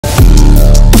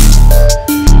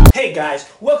Okay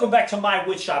guys, welcome back to my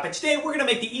wood shop, and today we're going to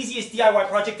make the easiest DIY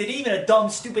project that even a dumb,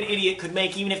 stupid idiot could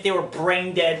make, even if they were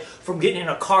brain dead from getting in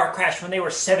a car crash when they were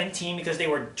 17 because they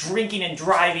were drinking and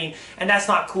driving, and that's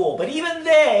not cool. But even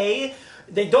they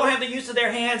don't have the use of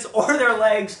their hands or their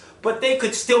legs, but they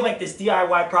could still make this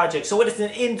DIY project. So it is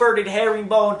an inverted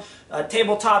herringbone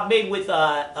tabletop made with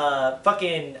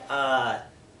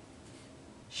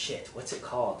shit, what's it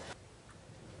called?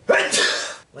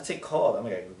 What's it called? I'm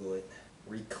gonna Google it.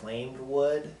 Reclaimed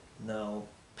wood? No.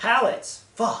 Pallets.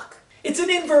 Fuck. It's an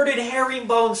inverted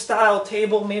herringbone style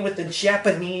table made with the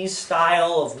Japanese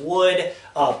style of wood,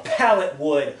 pallet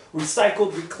wood,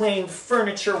 recycled reclaimed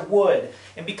furniture wood.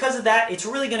 And because of that, it's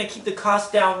really going to keep the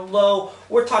cost down low.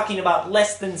 We're talking about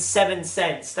less than 7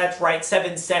 cents. That's right,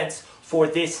 7 cents for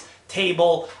this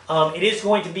table. It is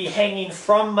going to be hanging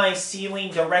from my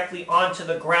ceiling directly onto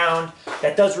the ground.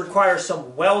 That does require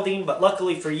some welding, but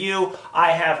luckily for you,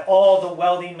 I have all the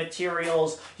welding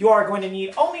materials. You are going to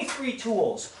need only 3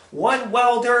 tools. 1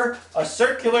 welder, a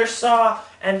circular saw,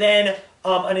 and then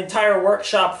an entire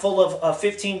workshop full of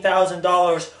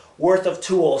 $15,000 worth of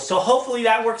tools. So hopefully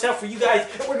that works out for you guys,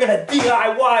 and we're gonna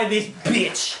DIY this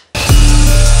bitch.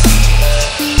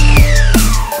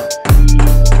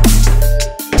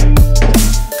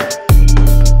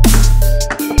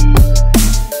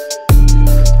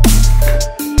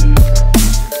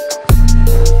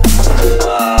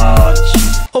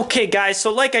 Okay guys,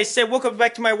 so like I said, welcome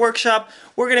back to my workshop.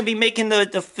 We're going to be making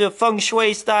the feng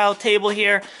shui style table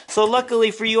here. So luckily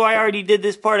for you, I already did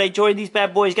this part. I joined these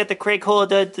bad boys, got the crate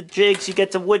holder, the jigs, you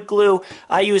get the wood glue.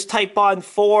 I use Type-On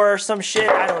 4 or some shit,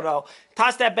 I don't know.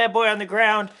 Toss that bad boy on the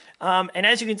ground, and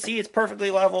as you can see, it's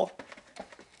perfectly level.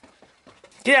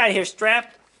 Get out of here,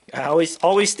 strap. I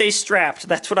always stay strapped,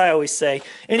 that's what I always say.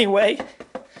 Anyway,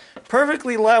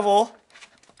 perfectly level.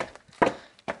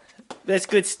 That's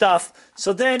good stuff.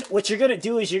 So then what you're going to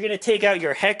do is you're going to take out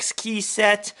your hex key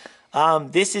set.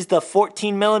 This is the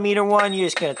 14mm one. You're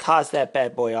just going to toss that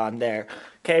bad boy on there.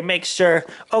 Okay, make sure.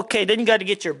 Okay, then you got to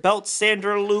get your belt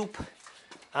sander loop.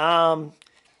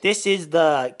 This is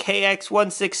the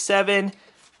KX167.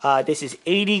 This is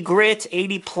 80 grit,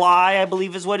 80 ply, I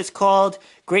believe is what it's called.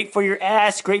 Great for your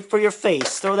ass, great for your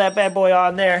face. Throw that bad boy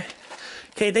on there.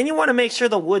 Okay, then you want to make sure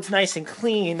the wood's nice and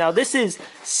clean. Now this is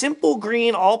Simple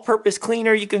Green All-Purpose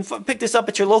Cleaner. You can pick this up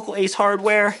at your local Ace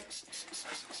Hardware.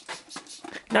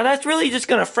 Now that's really just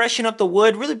going to freshen up the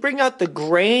wood, really bring out the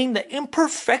grain, the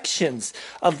imperfections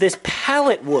of this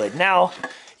pallet wood. Now,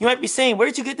 you might be saying,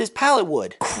 where'd you get this pallet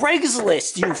wood?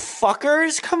 Craigslist, you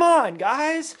fuckers! Come on,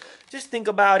 guys! Just think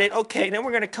about it. Okay, then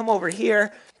we're going to come over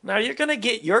here. Now you're going to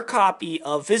get your copy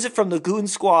of Visit from the Goon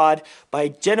Squad by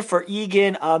Jennifer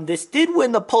Egan. This did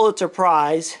win the Pulitzer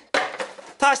Prize.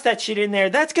 Toss that shit in there.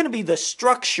 That's going to be the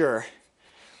structure,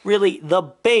 really the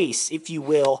base, if you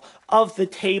will, of the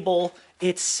table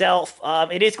itself.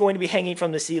 It is going to be hanging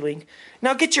from the ceiling.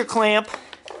 Now get your clamp.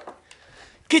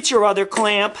 Get your other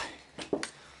clamp.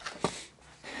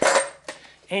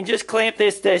 And just clamp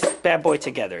this bad boy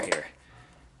together here.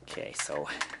 Okay, so...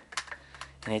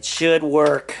 and it should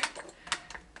work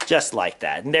just like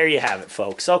that. And there you have it,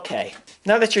 folks. Okay.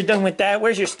 Now that you're done with that,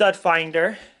 where's your stud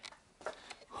finder?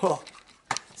 Oh,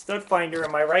 stud finder,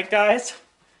 am I right, guys?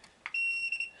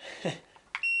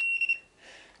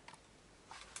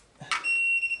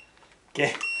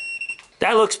 Okay.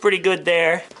 That looks pretty good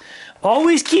there.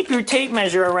 Always keep your tape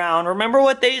measure around. Remember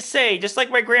what they say. Just like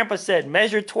my grandpa said,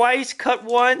 measure twice, cut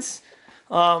once.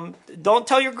 Don't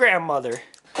tell your grandmother.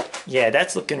 Yeah,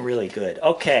 that's looking really good.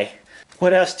 Okay,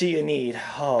 what else do you need?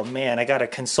 Oh man, I gotta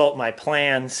consult my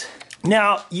plans.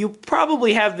 Now, you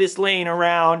probably have this laying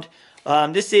around.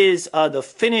 This is the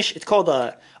finish. It's called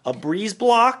a breeze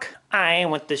block. I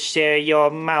want to share your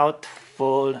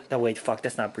mouthful. Oh wait, fuck,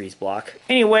 that's not breeze block.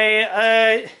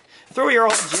 Anyway, throw your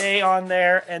old J on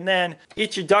there and then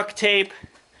get your duct tape.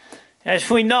 As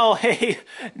we know, hey,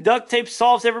 duct tape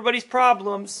solves everybody's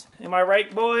problems. Am I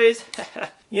right, boys?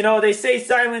 You know, they say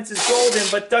silence is golden,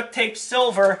 but duct tape's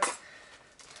silver.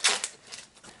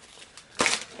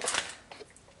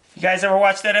 You guys ever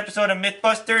watch that episode of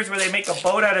Mythbusters where they make a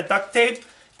boat out of duct tape?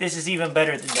 This is even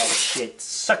better than that shit.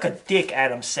 Suck a dick,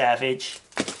 Adam Savage.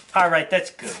 Alright, that's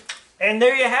good. And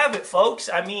there you have it, folks.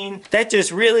 I mean, that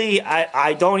just really,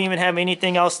 I don't even have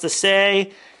anything else to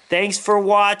say. Thanks for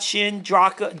watching.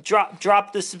 Drop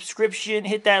the subscription.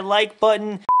 Hit that like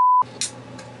button.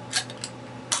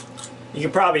 You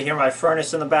can probably hear my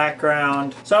furnace in the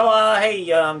background. So,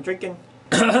 hey, I'm drinking.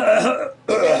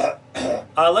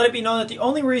 Let it be known that the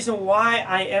only reason why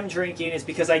I am drinking is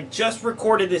because I just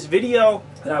recorded this video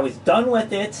and I was done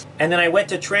with it. And then I went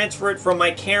to transfer it from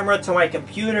my camera to my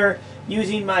computer.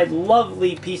 using my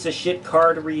lovely piece of shit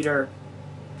card reader,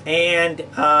 and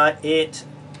it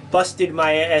busted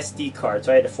my SD card,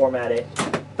 so I had to format it,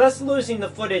 thus losing the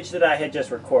footage that I had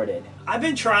just recorded. I've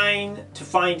been trying to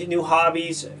find new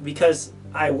hobbies because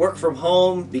I work from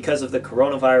home because of the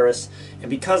coronavirus, and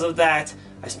because of that,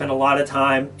 I spend a lot of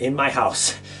time in my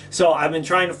house. So I've been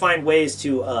trying to find ways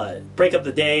to break up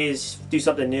the days, do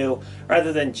something new,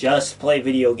 rather than just play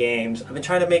video games. I've been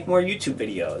trying to make more YouTube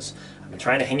videos. I've been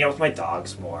trying to hang out with my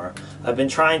dogs more. I've been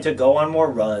trying to go on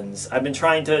more runs. I've been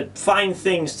trying to find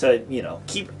things to, you know,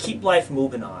 keep life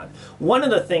moving on. One of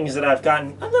the things that I've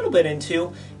gotten a little bit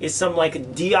into is some like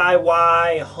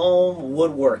DIY home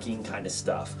woodworking kind of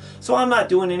stuff. So I'm not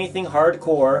doing anything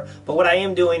hardcore, but what I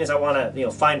am doing is I want to, you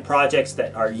know, find projects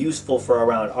that are useful for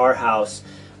around our house,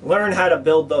 learn how to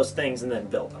build those things, and then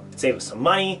build them. Save us some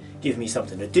money, give me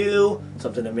something to do,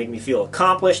 something to make me feel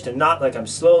accomplished and not like I'm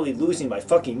slowly losing my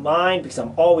fucking mind because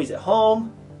I'm always at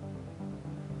home.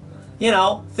 You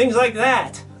know, things like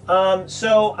that.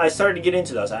 So I started to get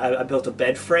into those. I built a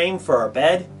bed frame for our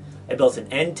bed. I built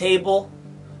an end table.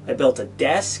 I built a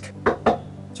desk.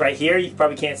 It's right here. You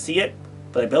probably can't see it,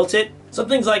 but I built it. So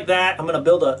things like that. I'm going to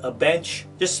build a bench,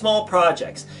 just small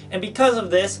projects. And because of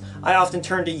this, I often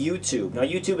turn to YouTube. Now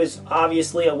YouTube is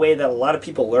obviously a way that a lot of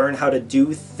people learn how to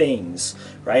do things,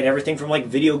 right? Everything from like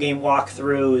video game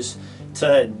walkthroughs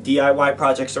to DIY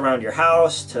projects around your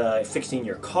house to fixing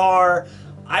your car.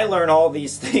 I learn all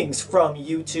these things from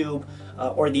YouTube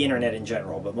or the internet in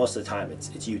general, but most of the time it's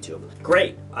YouTube.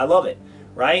 Great, I love it,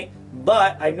 right?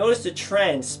 But I've noticed a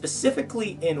trend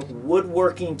specifically in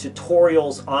woodworking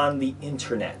tutorials on the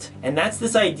internet. And that's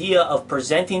this idea of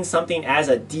presenting something as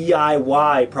a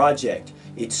DIY project.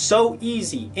 It's so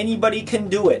easy, anybody can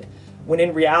do it. When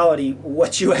in reality,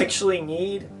 what you actually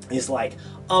need is like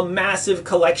a massive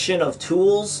collection of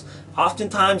tools,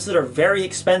 oftentimes that are very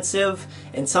expensive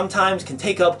and sometimes can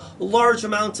take up large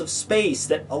amounts of space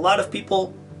that a lot of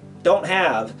people don't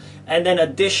have. And then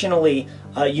additionally,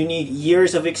 you need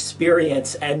years of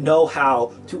experience and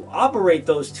know-how to operate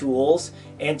those tools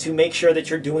and to make sure that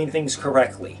you're doing things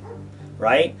correctly,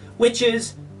 right? Which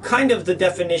is kind of the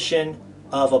definition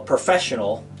of a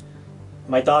professional.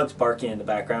 My dog's barking in the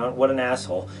background. What an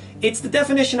asshole. It's the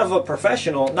definition of a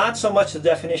professional, not so much the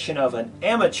definition of an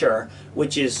amateur,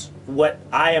 which is what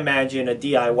I imagine a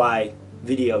DIY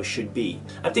video should be.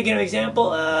 I'm thinking of an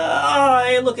example. Oh,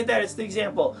 hey, look at that. It's the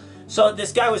example. So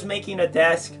this guy was making a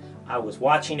desk. I was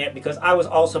watching it because I was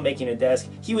also making a desk.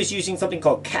 He was using something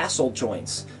called castle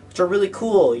joints, which are really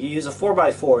cool. You use a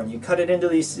 4x4 and you cut it into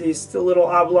these little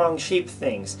oblong shaped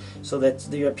things so that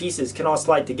the pieces can all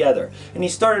slide together. And he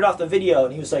started off the video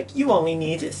and he was like, you only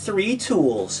need 3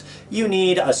 tools. You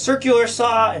need a circular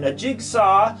saw and a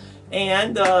jigsaw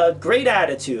and a great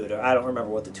attitude. I don't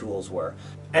remember what the tools were.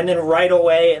 And then right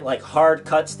away, it like hard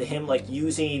cuts to him like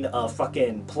using a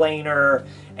fucking planer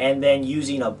and then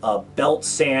using a belt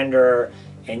sander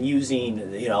and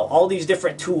using, you know, all these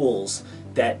different tools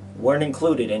that weren't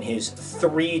included in his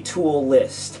 3-tool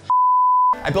list.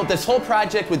 I built this whole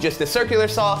project with just a circular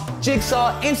saw,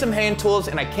 jigsaw, and some hand tools,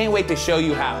 and I can't wait to show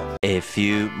you how. A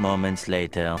few moments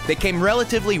later. They came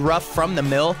relatively rough from the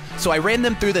mill, so I ran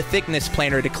them through the thickness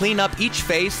planer to clean up each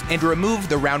face and remove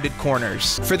the rounded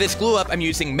corners. For this glue up, I'm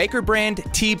using Maker brand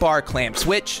T-bar clamps,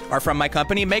 which are from my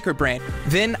company Maker brand.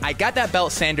 Then I got that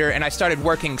belt sander and I started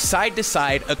working side to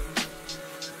side.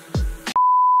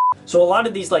 So a lot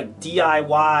of these like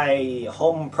DIY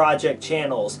home project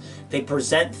channels, they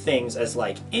present things as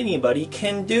like anybody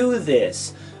can do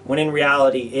this, when in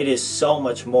reality it is so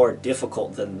much more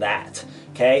difficult than that.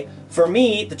 Okay? For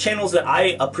me, the channels that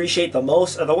I appreciate the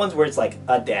most are the ones where it's like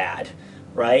a dad,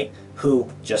 right? Who,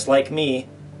 just like me,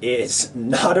 is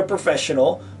not a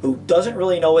professional, who doesn't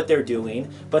really know what they're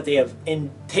doing, but they have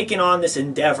taken on this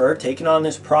endeavor, taken on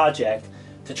this project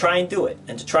to try and do it,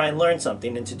 and to try and learn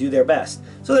something, and to do their best.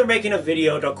 So they're making a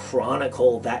video to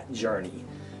chronicle that journey.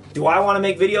 Do I want to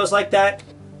make videos like that?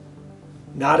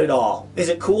 Not at all. Is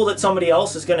it cool that somebody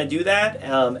else is going to do that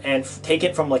and take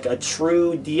it from like a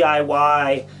true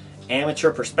DIY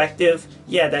amateur perspective?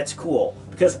 Yeah, that's cool.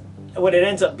 Because what it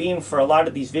ends up being for a lot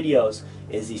of these videos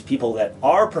is these people that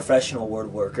are professional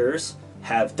woodworkers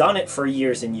have done it for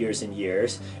years and years and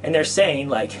years, and they're saying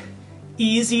like,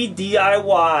 easy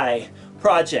DIY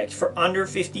project for under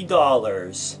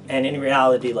 $50, and in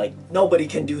reality, like, nobody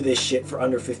can do this shit for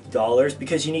under $50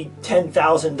 because you need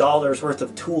 $10,000 worth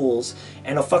of tools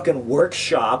and a fucking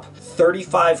workshop,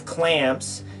 35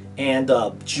 clamps and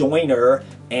a joiner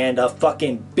and a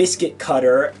fucking biscuit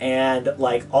cutter and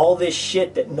like all this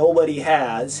shit that nobody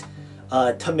has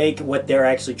to make what they're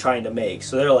actually trying to make.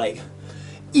 So they're like,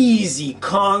 easy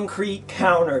concrete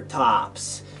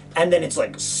countertops. And then it's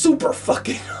like super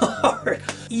fucking hard.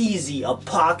 Easy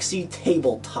epoxy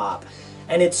tabletop.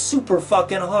 And it's super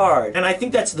fucking hard. And I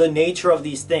think that's the nature of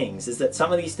these things, is that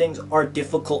some of these things are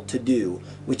difficult to do,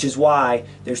 which is why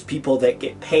there's people that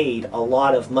get paid a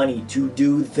lot of money to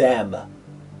do them.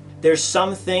 There's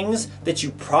some things that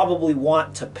you probably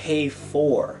want to pay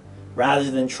for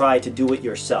rather than try to do it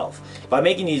yourself. By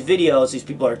making these videos, these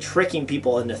people are tricking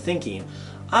people into thinking,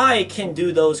 I can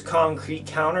do those concrete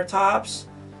countertops,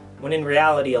 when in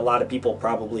reality a lot of people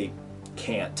probably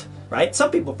can't. Right?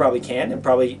 Some people probably can and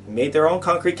probably made their own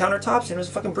concrete countertops and it was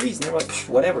a fucking breeze and they were like,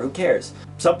 whatever, who cares?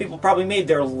 Some people probably made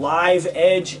their live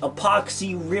edge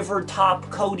epoxy river top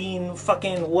coating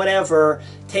fucking whatever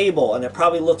table and it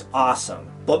probably looked awesome.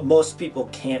 But most people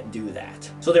can't do that.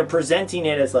 So they're presenting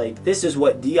it as like, this is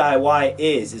what DIY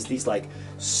is these like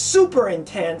super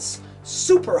intense,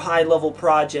 super high level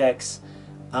projects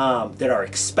that are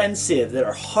expensive, that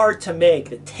are hard to make,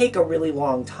 that take a really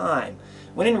long time.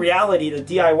 When in reality, the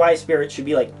DIY spirit should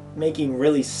be like making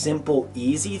really simple,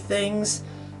 easy things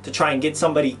to try and get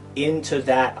somebody into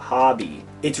that hobby.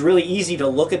 It's really easy to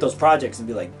look at those projects and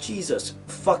be like, Jesus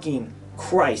fucking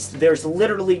Christ, there's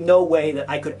literally no way that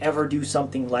I could ever do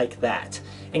something like that,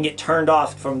 and get turned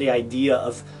off from the idea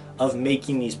of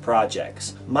making these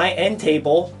projects. My end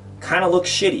table kind of looks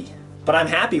shitty, but I'm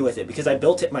happy with it because I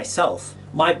built it myself.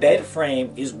 My bed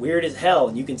frame is weird as hell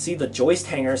and you can see the joist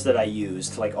hangers that I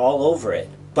used like all over it.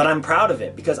 But I'm proud of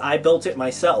it because I built it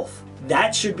myself.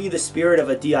 That should be the spirit of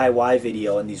a DIY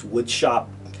video and these wood shop,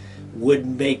 wood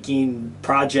making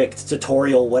project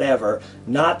tutorial, whatever.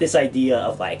 Not this idea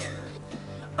of like,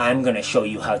 I'm gonna show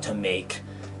you how to make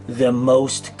the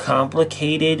most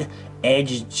complicated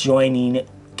edge joining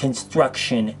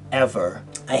construction ever.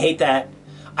 I hate that.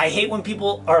 I hate when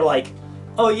people are like,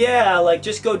 oh yeah, like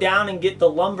just go down and get the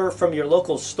lumber from your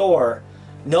local store,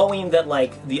 knowing that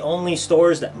like the only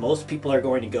stores that most people are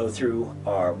going to go through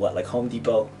are what, like Home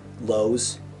Depot,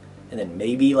 Lowe's, and then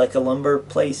maybe like a lumber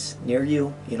place near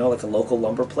you, you know, like a local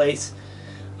lumber place.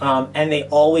 And they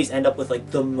always end up with like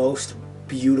the most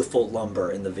beautiful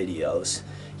lumber in the videos.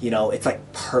 You know, it's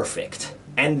like perfect.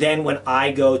 And then when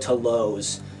I go to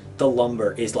Lowe's, the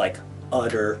lumber is like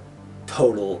utter,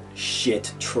 total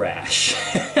shit trash.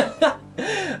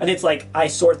 And it's like I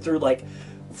sort through like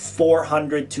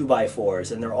 400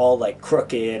 2x4s and they're all like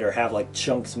crooked or have like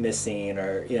chunks missing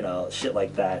or, you know, shit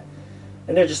like that.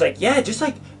 And they're just like, yeah, just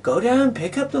like go down and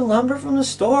pick up the lumber from the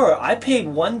store. I paid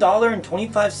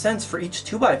 $1.25 for each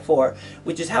 2x4,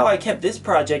 which is how I kept this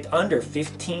project under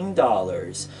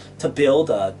 $15 to build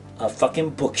a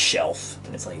fucking bookshelf.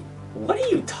 And it's like, what are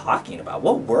you talking about?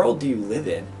 What world do you live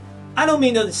in? I don't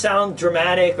mean to sound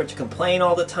dramatic or to complain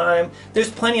all the time. There's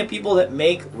plenty of people that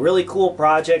make really cool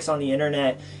projects on the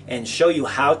internet and show you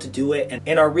how to do it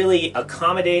and are really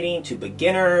accommodating to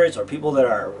beginners or people that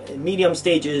are in medium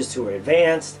stages to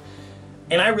advanced.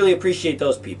 And I really appreciate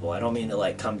those people. I don't mean to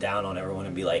like come down on everyone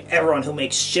and be like, everyone who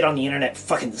makes shit on the internet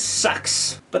fucking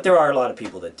sucks. But there are a lot of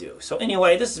people that do. So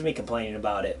anyway, this is me complaining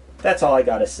about it. That's all I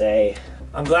gotta say.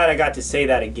 I'm glad I got to say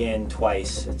that again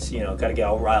twice. It's, you know, gotta get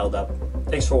all riled up.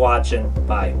 Thanks for watching.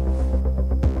 Bye.